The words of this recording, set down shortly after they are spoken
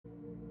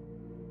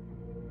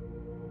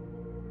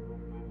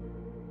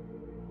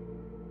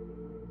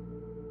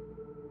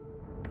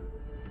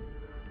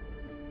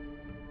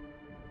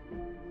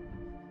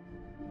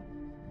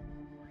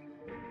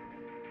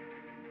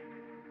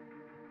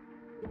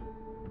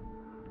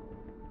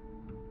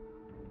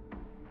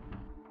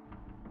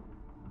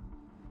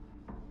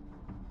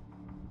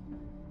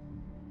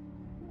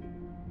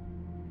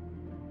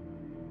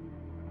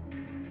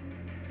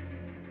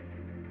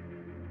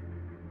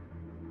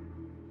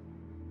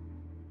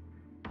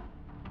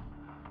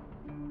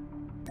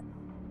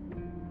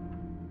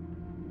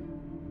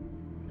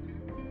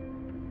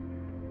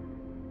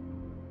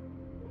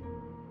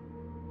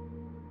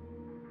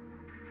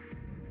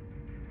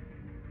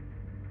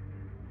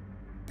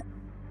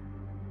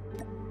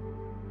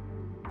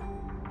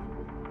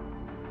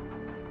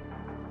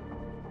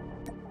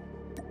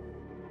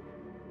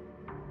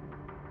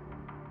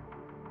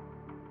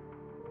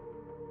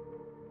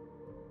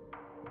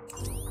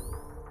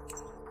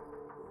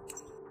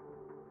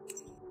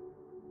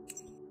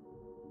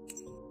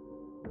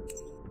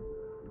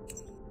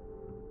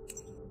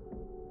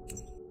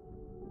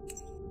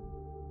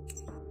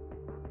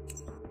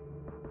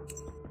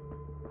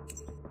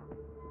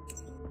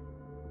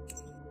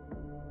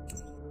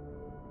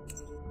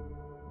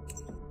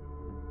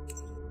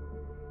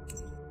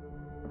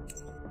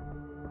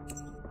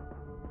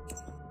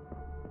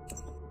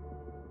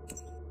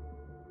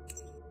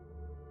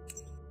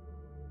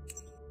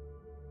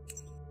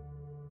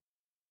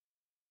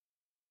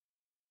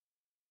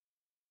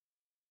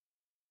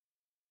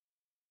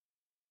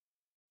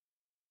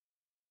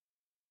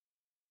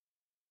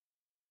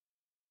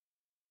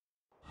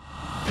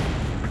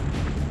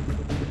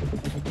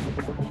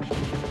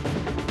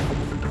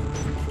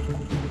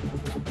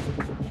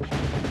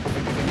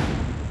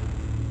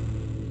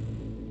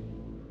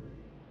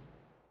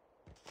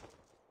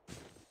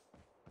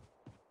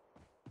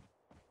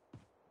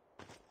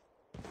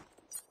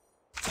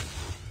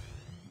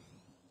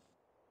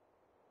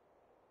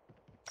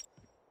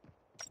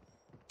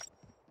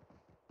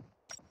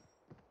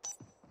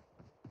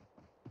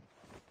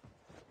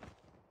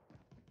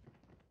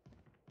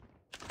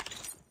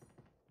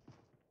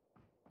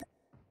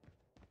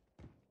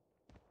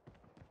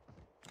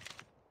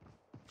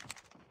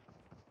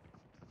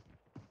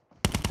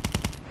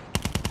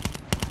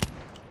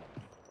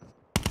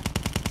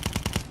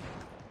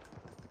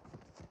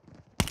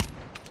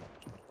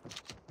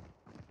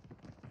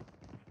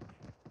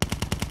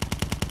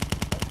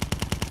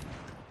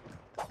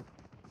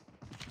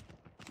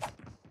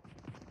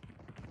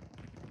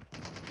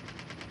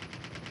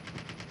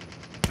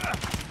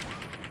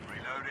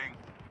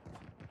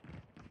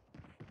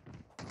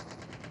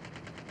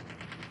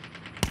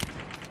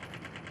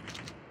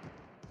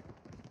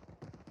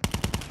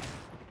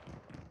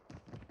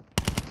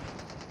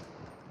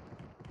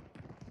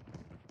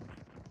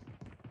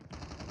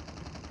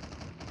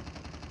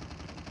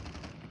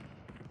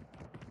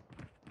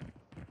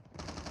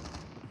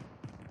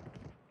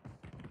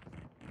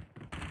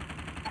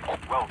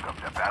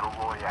Welcome to Battle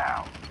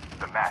Royale.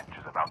 The match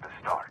is about to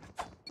start.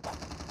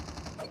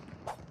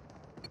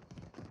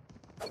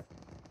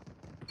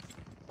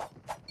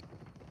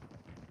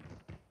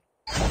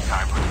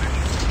 Time for the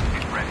mission.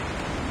 Get ready.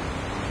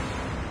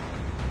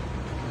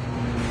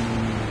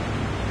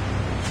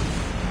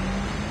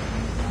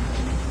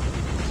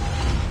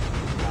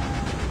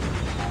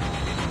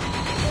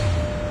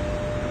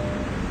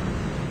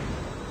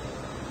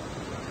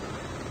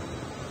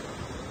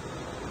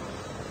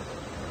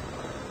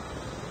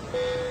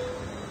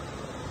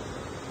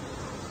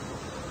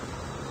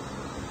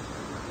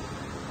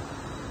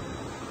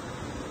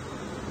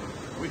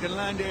 We can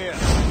land here.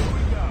 Here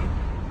we go.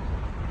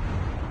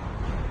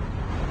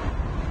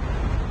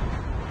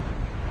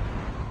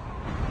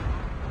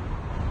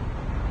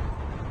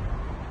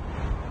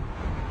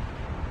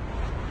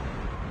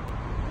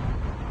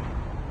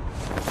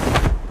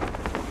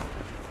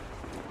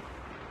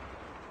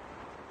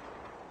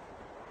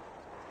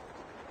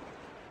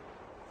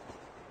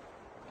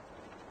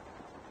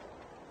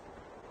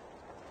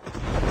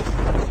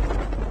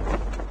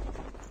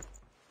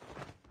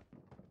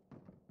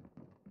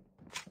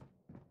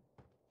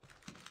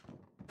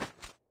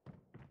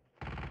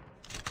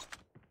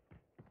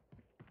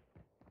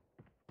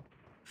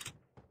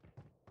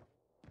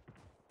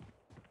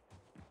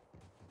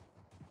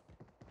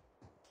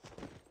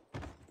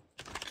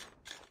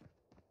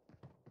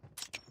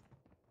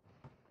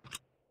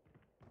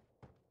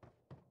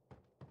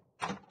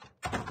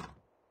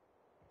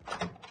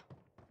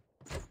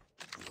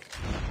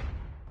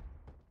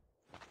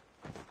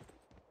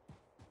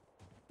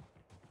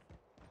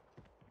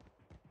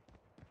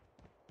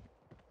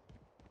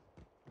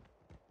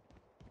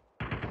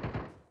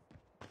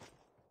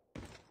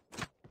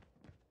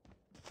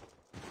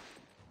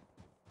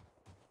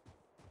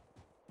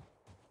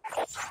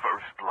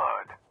 First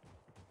blood.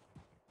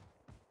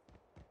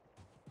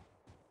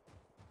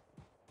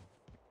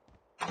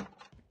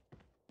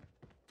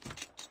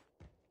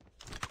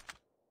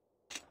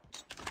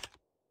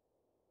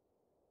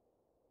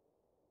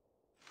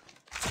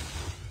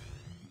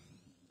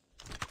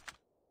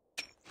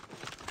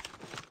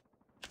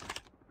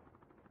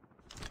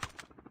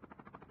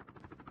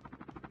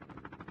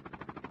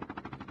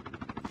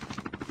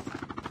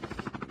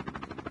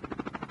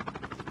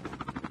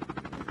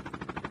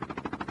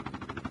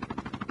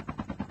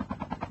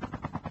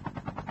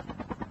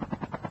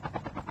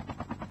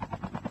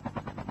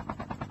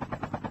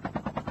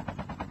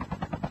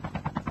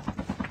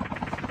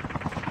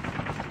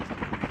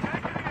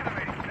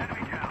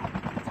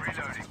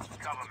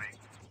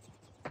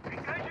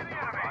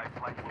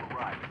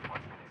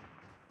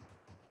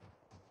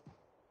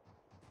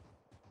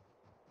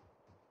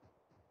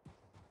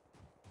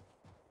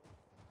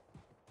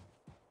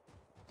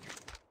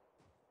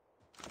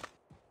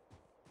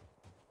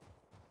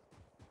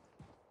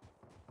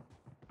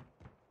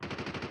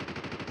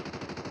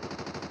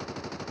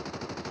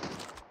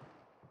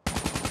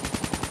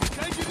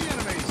 Engaging the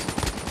enemies.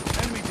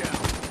 Enemy down.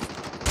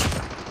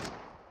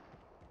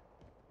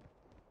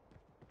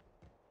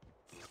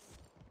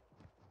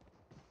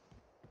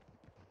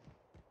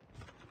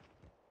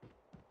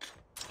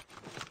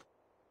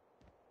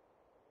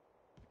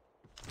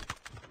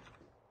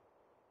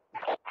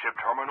 Chip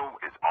terminal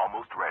is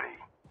almost ready.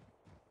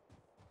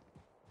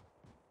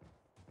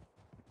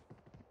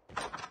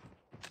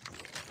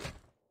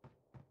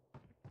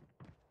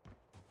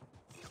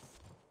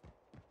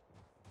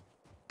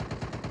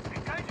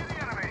 Engaging the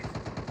enemies.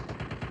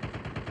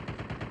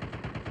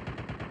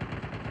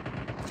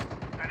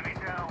 Enemy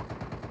down.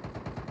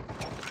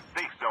 The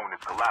safe zone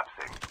is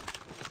collapsing.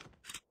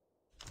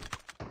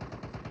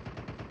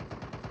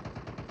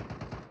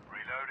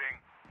 Reloading.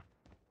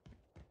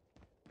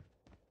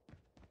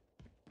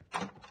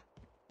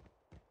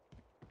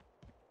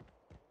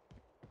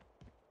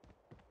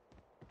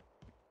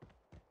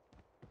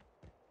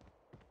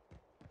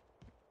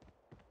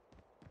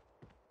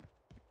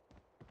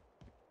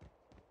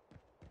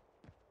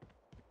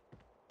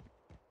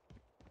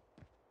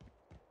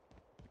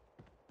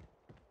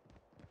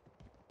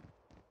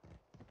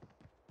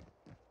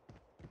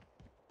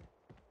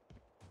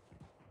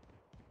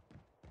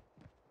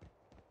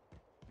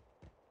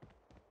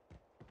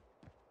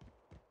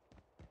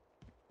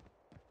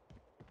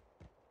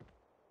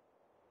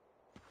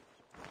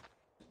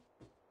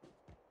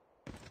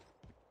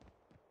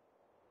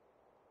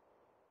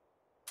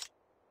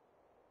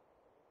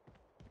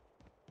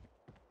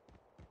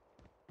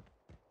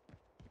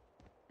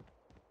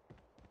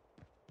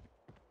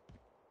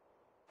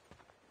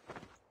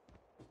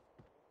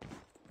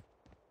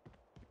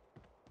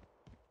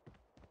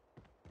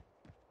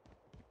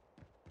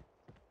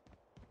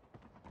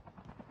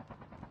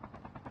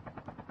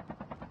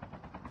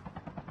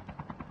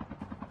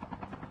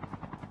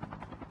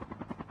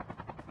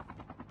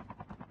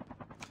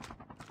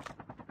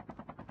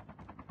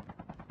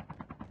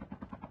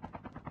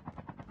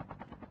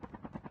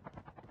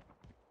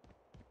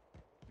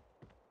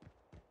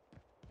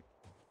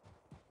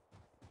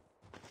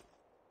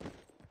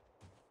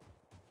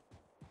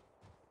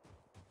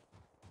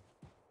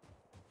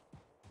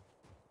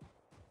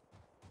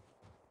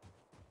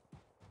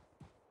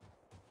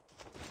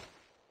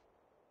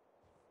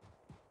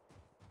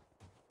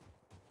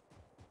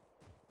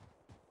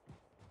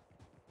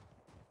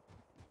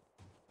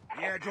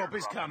 The airdrop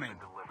is coming.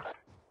 Delivered.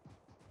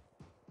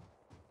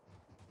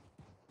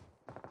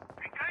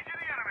 Engaging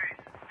the enemies.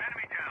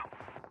 Enemy down.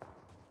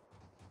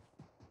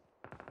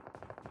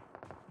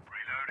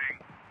 Reloading.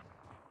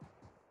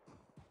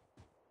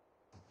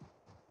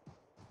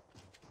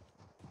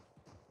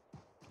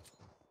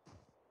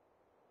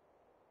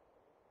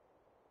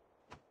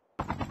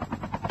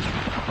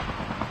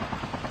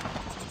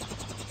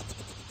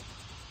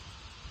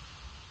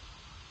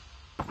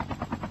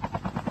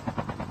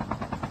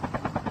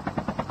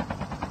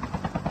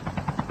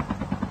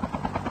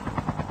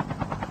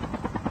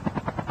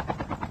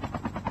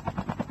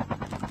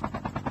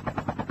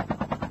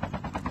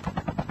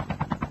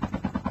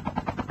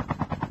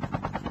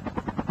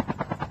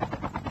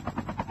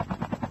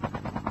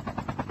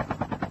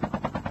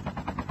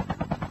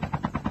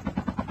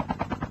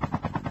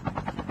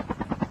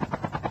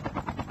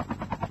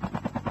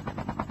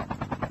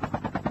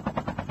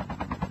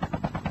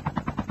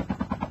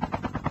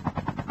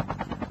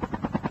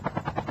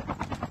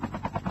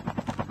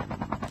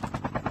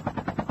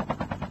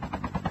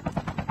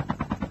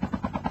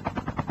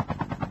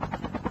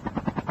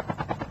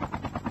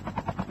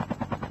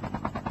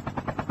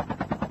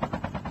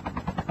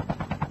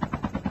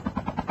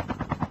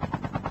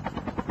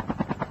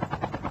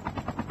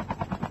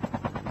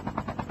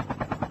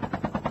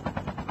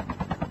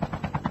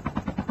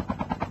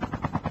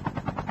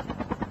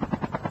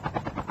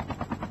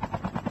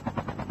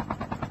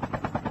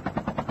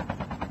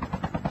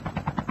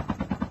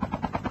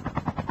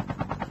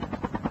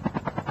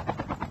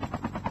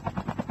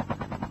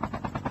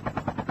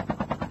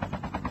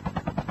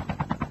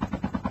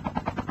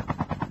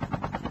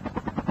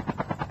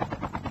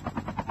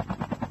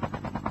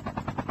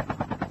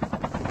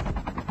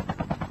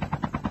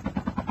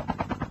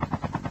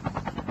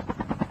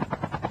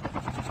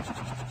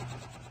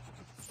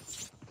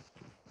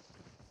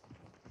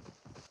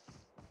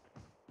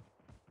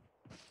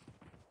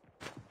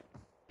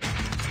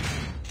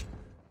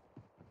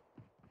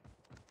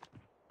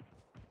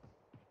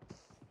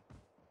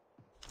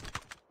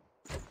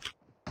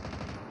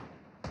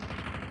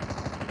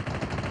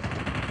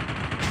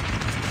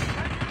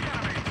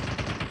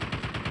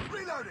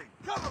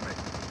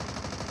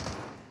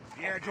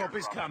 The airdrop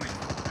is coming.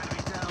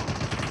 Enemy down.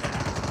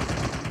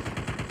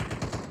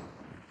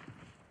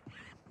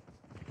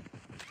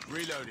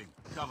 Reloading.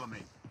 Cover me.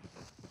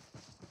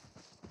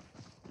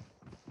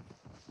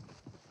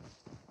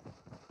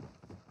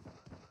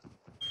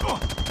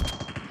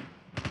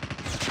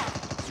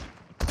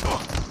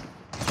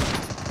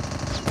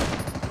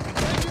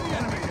 Engaging the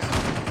enemy now.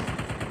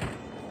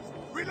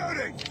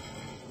 Reloading.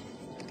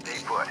 Stay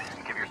put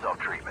and give yourself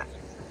treatment.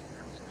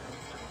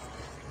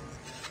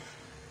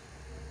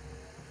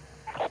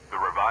 The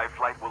revived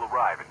flight will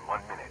arrive in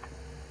 1 minute.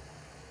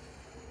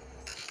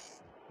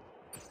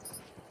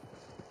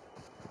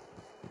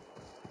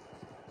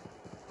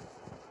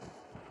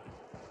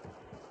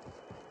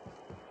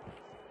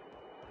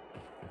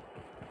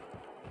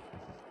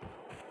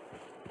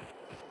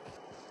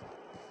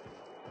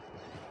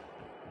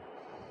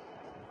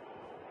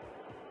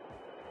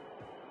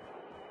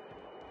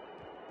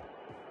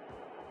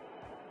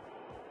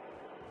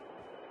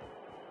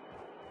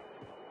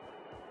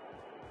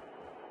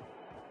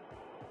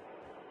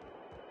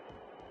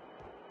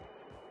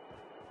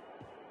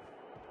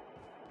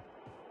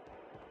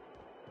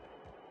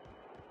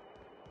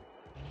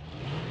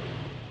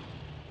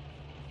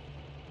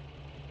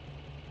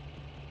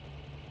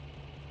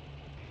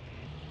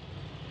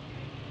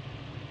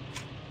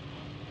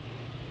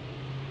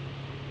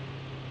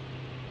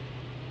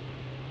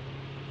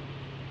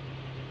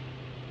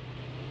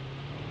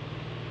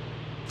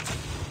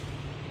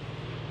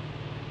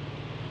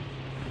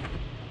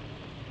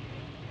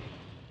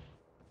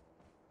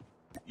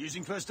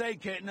 Using first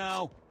aid kit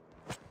now.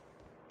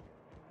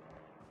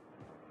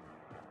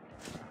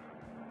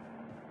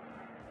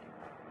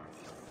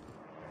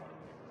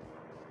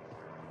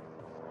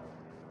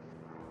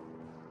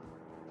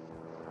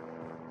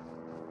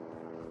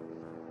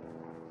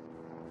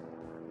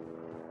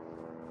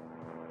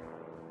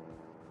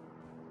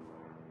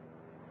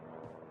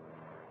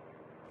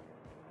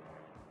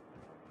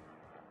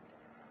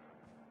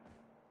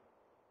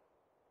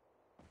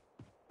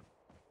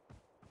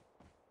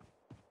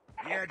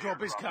 The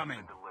airdrop is coming.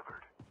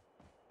 Delivered.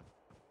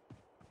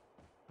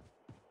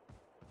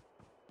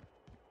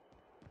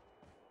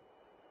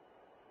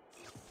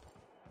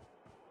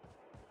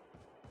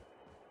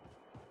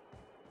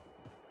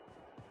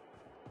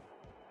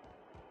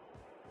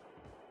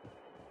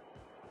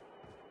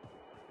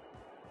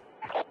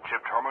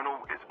 Chip terminal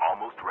is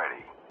almost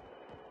ready.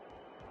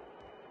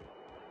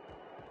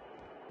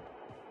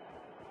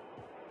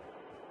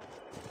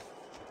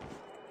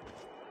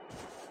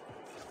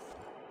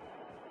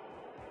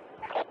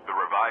 The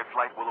revived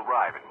flight will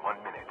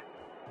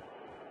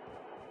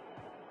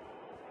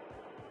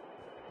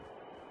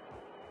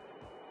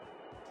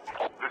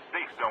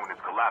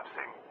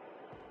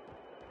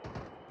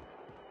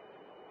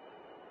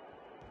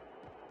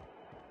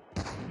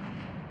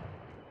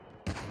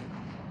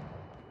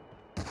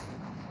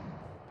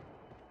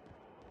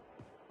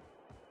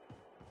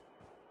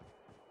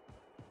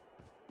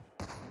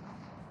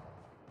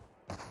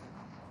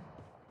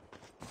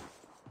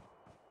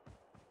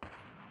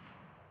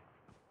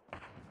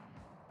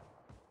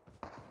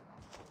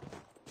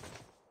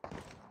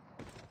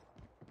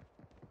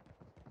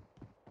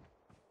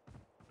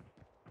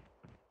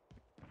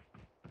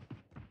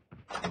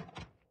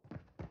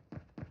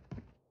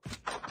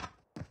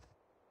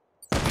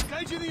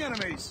Engaging the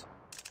enemies!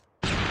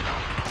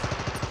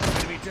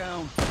 Enemy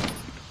down.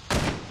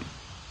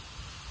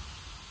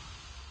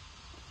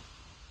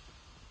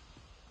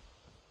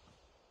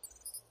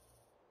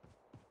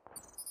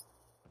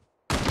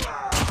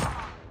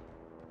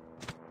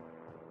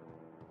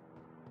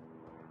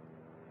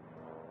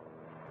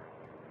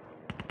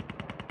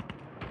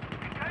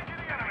 Engaging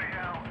the enemy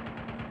now.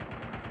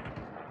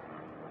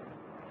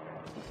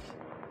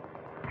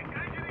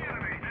 Engaging the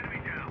enemy. Enemy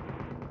down.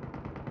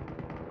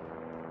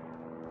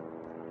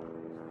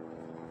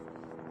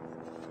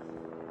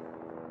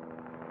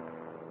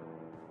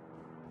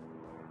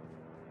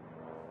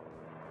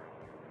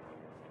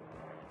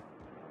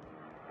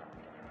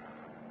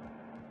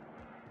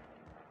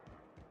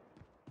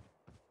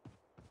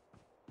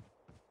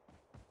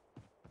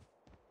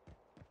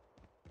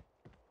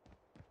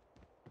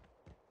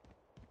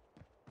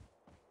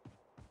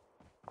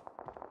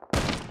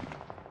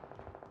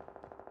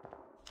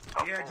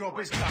 The airdrop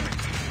is coming.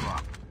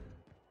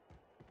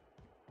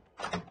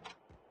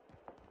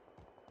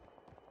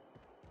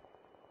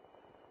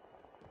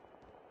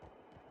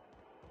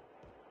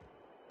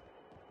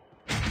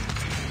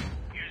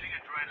 Using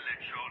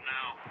adrenaline shot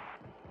now.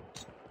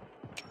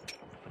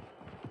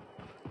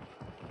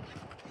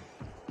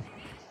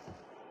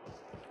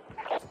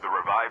 The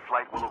revived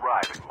flight will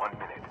arrive in 1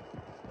 minute.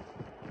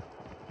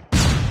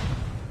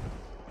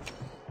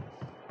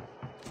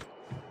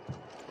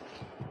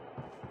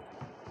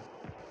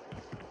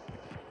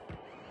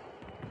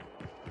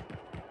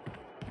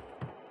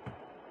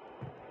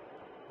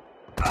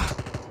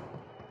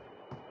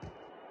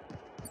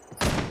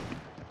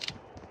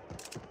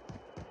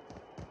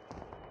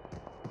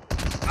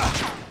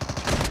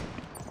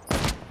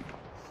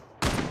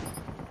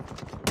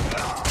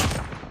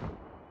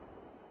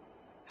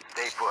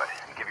 Stay put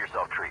and give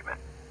yourself treatment.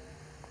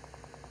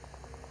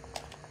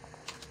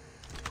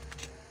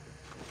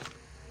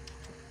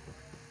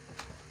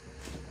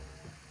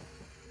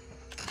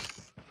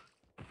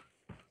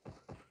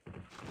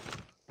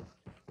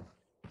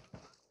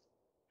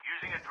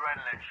 Using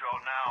adrenaline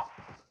shot now.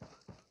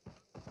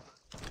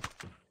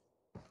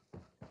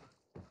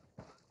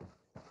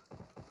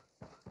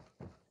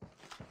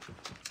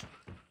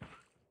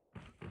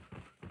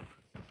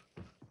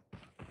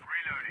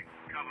 Reloading.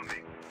 Cover me.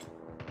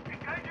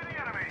 Engaging the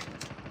enemy.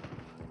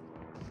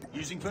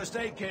 Using first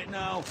aid kit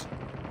now.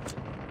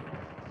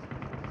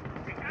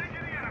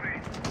 Engaging the enemy.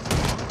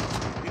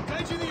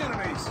 Engaging the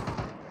enemies.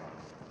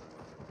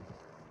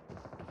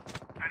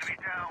 Enemy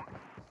down.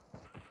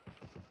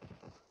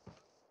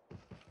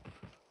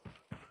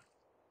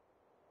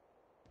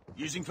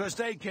 Using first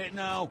aid kit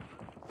now.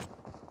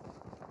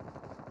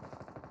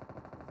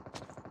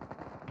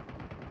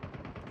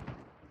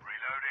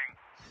 Reloading.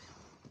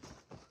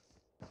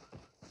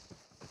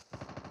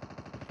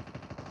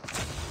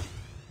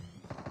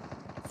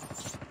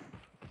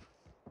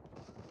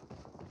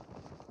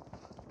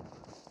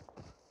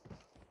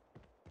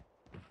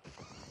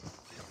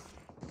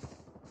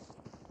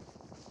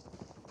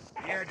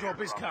 The airdrop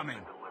is coming.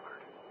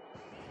 Delivered.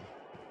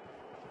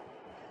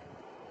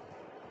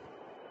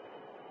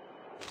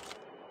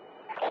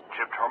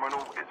 Chip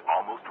terminal is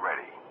almost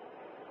ready.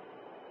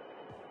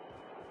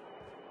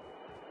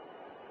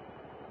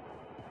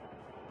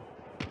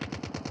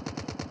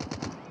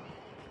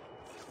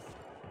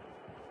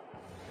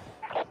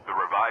 The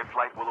revived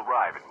flight will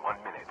arrive in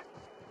 1 minute.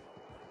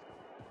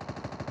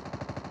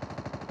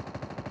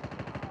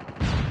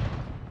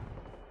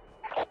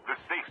 The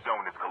safe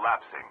zone is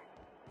collapsing.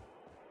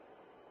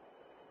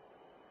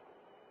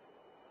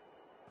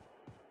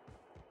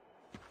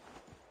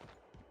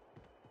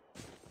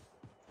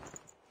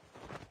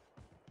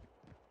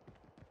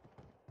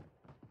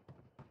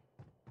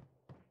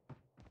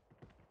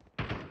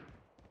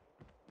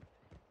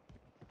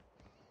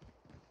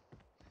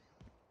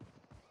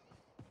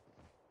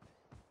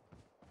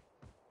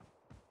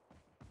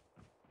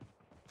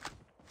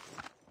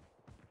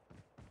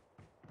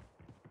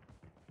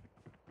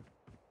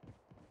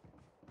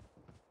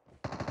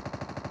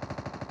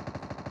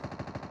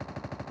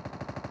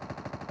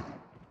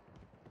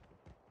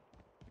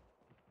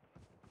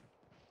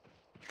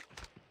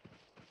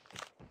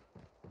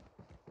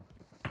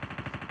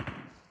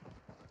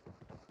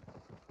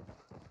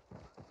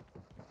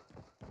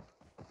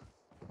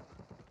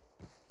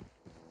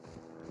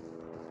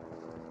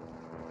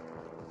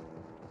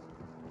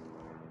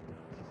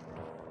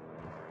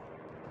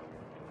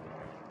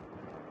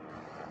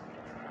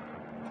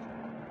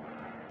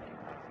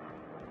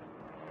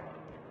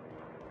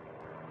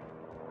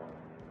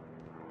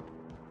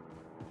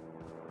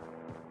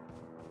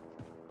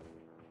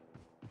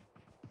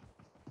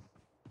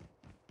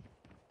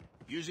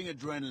 Using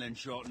adrenaline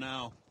shot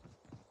now.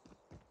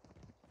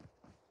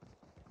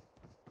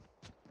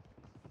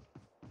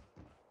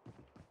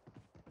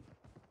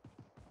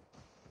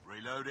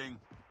 Reloading.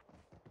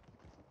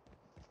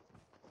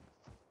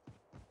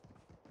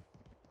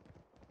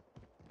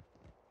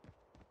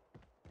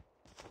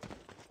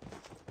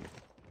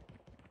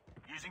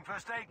 Using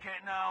first aid kit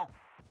now.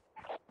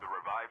 The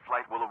revived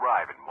flight will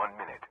arrive in 1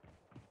 minute.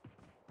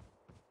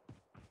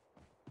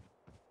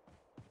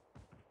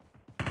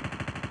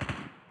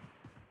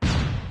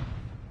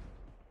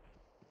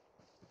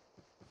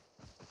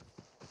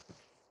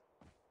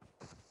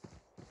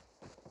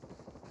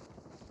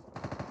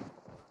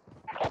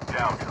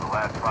 down to the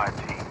last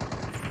 5 teams.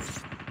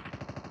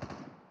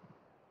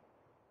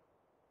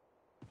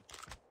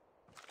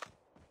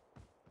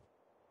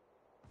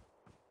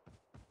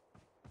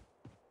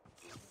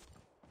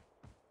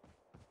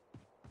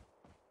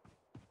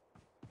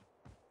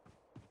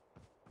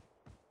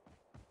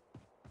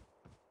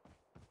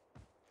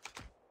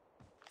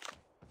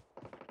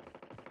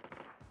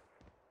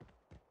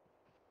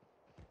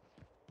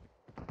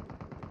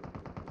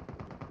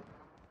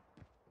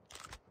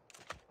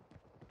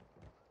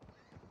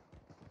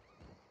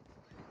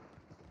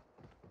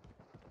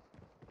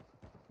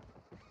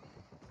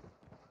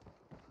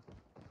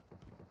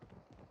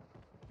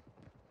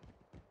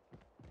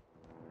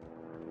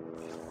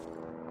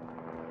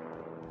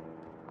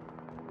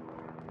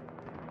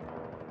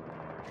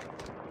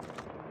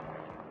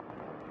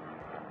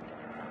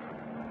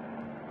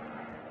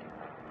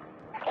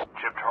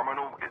 Chip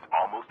terminal is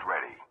almost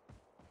ready.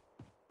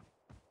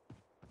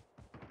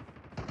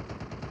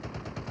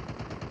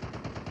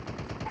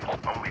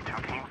 Only 2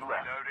 teams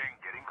left. Reloading.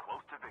 Getting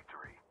close to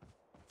victory.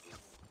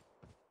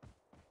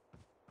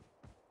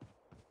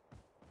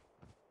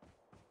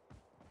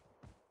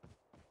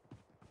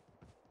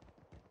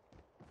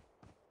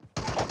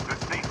 The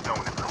safe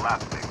zone is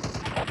collapsing.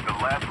 The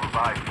last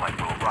revived flight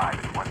will arrive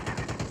in 1 minute.